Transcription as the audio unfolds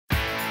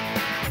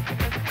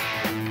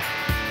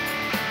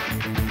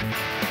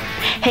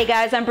Hey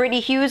guys, I'm Brittany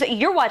Hughes.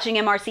 You're watching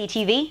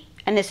MRCTV,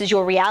 and this is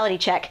your reality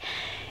check.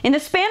 In the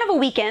span of a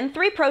weekend,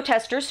 3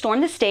 protesters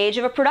stormed the stage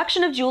of a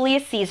production of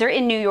Julius Caesar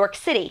in New York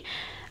City,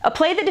 a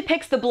play that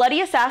depicts the bloody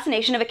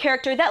assassination of a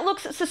character that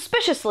looks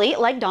suspiciously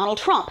like Donald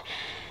Trump.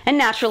 And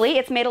naturally,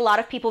 it's made a lot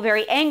of people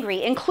very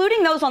angry,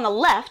 including those on the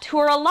left, who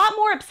are a lot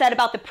more upset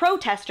about the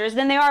protesters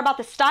than they are about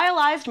the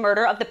stylized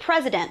murder of the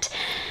president.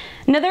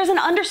 Now, there's an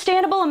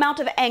understandable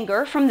amount of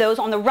anger from those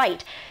on the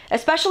right,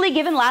 especially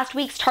given last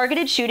week's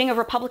targeted shooting of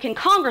Republican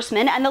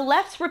congressmen and the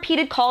left's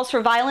repeated calls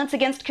for violence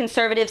against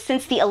conservatives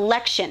since the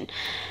election.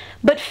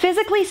 But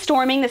physically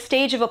storming the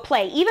stage of a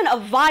play, even a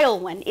vile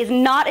one, is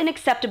not an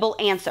acceptable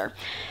answer.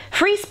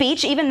 Free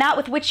speech, even that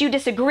with which you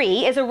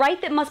disagree, is a right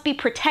that must be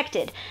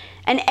protected,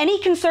 and any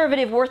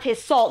conservative worth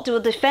his salt will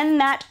defend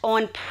that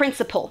on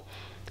principle.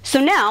 So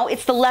now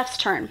it's the left's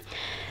turn.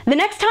 The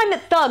next time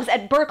that thugs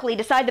at Berkeley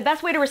decide the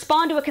best way to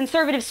respond to a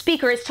conservative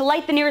speaker is to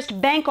light the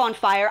nearest bank on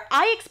fire,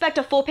 I expect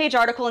a full-page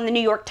article in the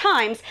New York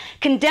Times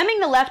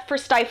condemning the left for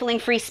stifling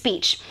free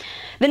speech.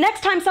 The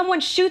next time someone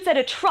shoots at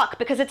a truck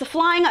because it's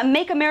flying a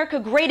Make America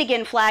Great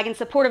Again flag in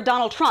support of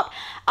Donald Trump,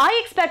 I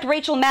expect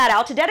Rachel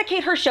Maddow to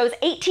dedicate her show's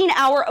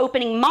 18-hour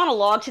opening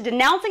monologue to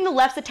denouncing the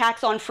left's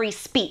attacks on free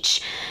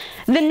speech.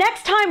 The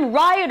next time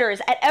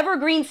rioters at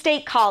Evergreen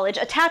State College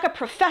attack a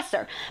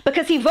professor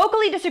because he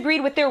vocally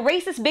disagreed with their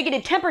racist,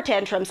 bigoted temper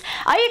tantrums,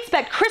 I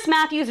expect Chris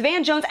Matthews,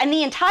 Van Jones, and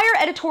the entire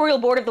editorial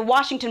board of the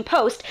Washington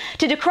Post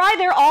to decry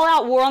their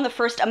all-out war on the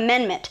First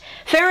Amendment.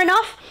 Fair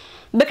enough?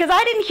 Because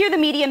I didn't hear the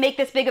media make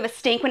this big of a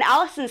stink when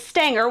Allison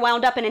Stanger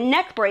wound up in a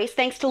neck brace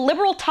thanks to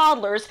liberal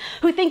toddlers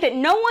who think that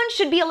no one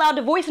should be allowed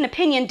to voice an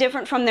opinion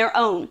different from their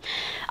own.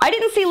 I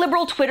didn't see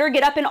liberal Twitter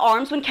get up in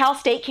arms when Cal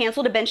State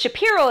canceled a Ben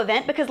Shapiro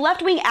event because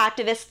left-wing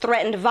activists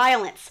threatened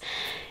violence.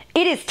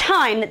 It is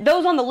time that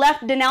those on the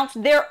left denounce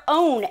their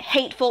own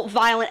hateful,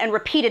 violent, and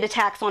repeated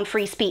attacks on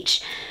free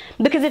speech.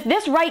 Because if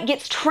this right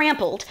gets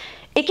trampled,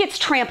 it gets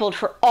trampled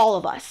for all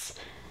of us.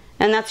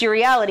 And that's your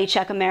reality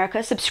check,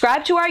 America.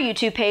 Subscribe to our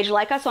YouTube page,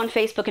 like us on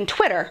Facebook and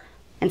Twitter,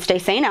 and stay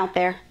sane out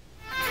there.